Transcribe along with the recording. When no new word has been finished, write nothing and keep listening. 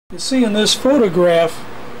You see in this photograph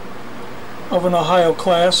of an Ohio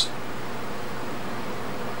class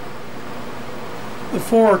the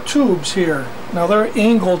four tubes here. Now they're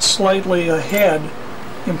angled slightly ahead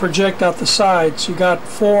and project out the sides. You got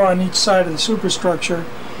four on each side of the superstructure.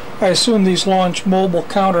 I assume these launch mobile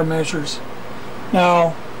countermeasures.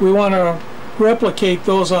 Now we want to replicate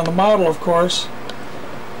those on the model, of course,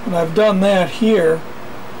 and I've done that here.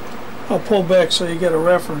 I'll pull back so you get a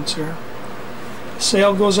reference here. The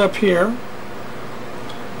sail goes up here.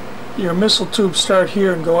 Your missile tubes start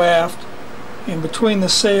here and go aft. And between the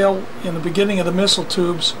sail and the beginning of the missile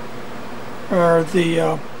tubes are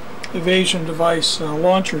the evasion device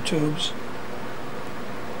launcher tubes.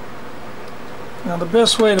 Now the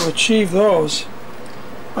best way to achieve those,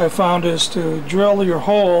 I found, is to drill your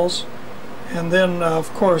holes and then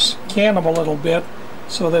of course can them a little bit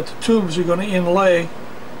so that the tubes you're going to inlay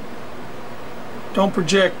don't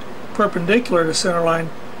project perpendicular to center line,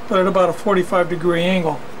 but at about a 45-degree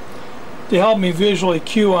angle. To help me visually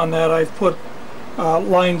cue on that, I've put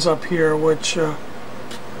lines up here which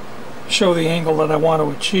show the angle that I want to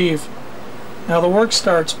achieve. Now the work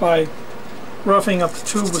starts by roughing up the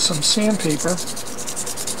tube with some sandpaper.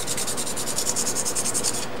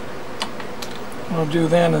 What I'll do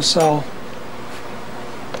then is I'll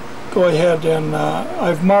go ahead and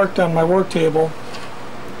I've marked on my work table.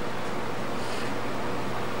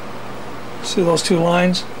 See those two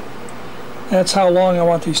lines? That's how long I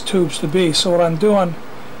want these tubes to be. So what I'm doing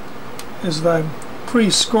is that I'm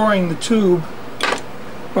pre-scoring the tube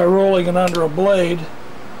by rolling it under a blade.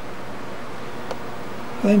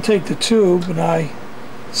 I then take the tube and I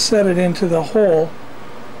set it into the hole.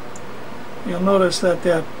 You'll notice that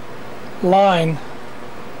that line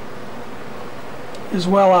is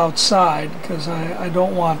well outside because I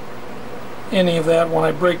don't want any of that when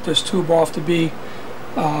I break this tube off to be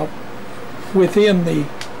within the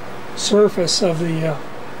surface of the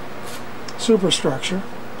superstructure.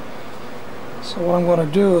 So what I'm going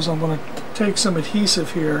to do is I'm going to take some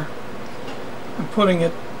adhesive here and putting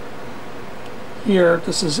it here.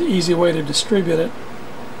 This is an easy way to distribute it.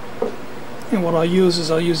 And what I'll use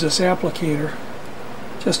is I'll use this applicator,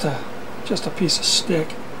 just a piece of stick.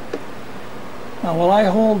 Now while I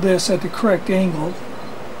hold this at the correct angle,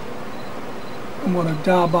 I'm going to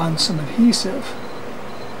dab on some adhesive,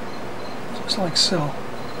 just like so.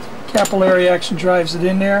 Capillary action drives it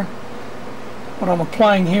in there. What I'm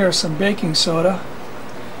applying here is some baking soda,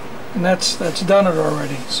 and that's done it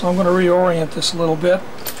already. So I'm going to reorient this a little bit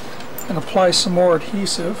and apply some more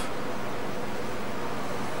adhesive.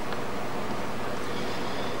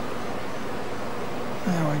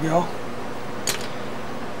 There we go.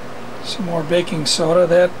 Some more baking soda.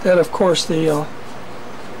 That of course, the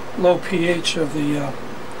low pH of the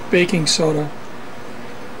baking soda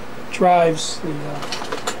drives the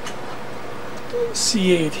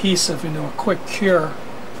CA adhesive into a quick cure.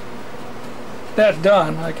 That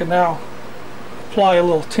done, I can now apply a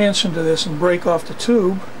little tension to this and break off the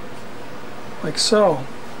tube like so.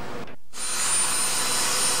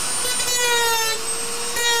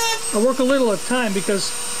 I work a little at a time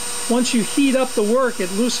because once you heat up the work,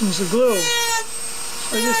 it loosens the glue.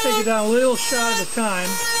 So I just take it down a little shot at a time,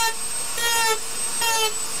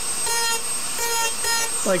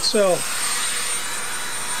 like so,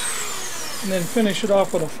 and then finish it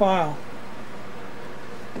off with a file.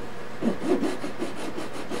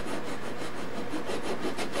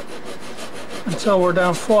 Until we're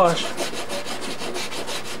down flush.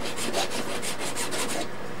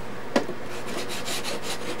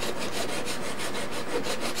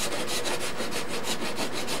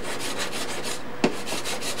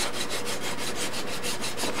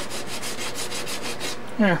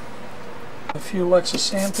 There. A few licks of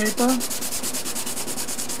sandpaper.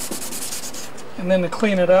 And then to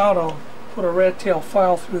clean it out, I'll put a rat tail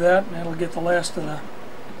file through that and it'll get the last of the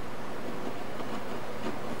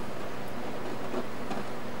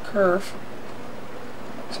curve.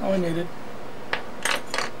 That's all I needed.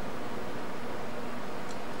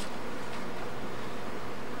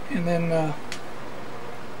 And then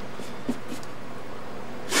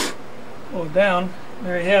pull it down.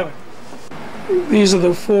 There you have it. These are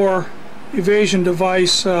the four evasion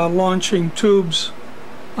device launching tubes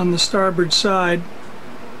on the starboard side.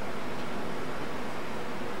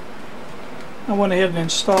 I went ahead and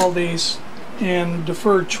installed these and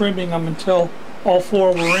deferred trimming them until all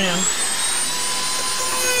four were in.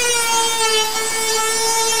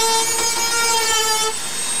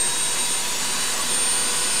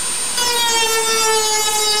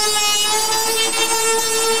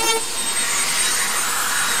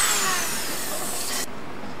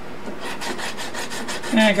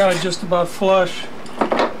 And I got it just about flush.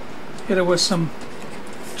 Hit it with some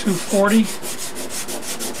 240.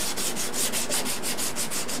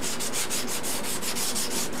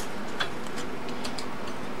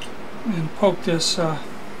 And poke this of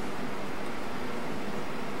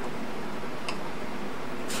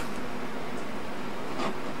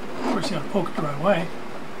course you gotta poke it the right way.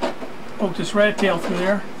 Poke this rat tail through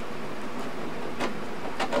there.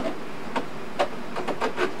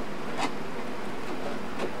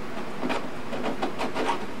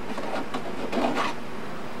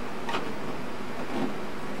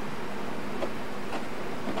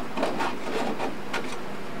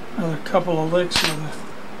 Another couple of licks of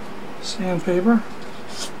the sandpaper.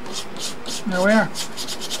 There we are.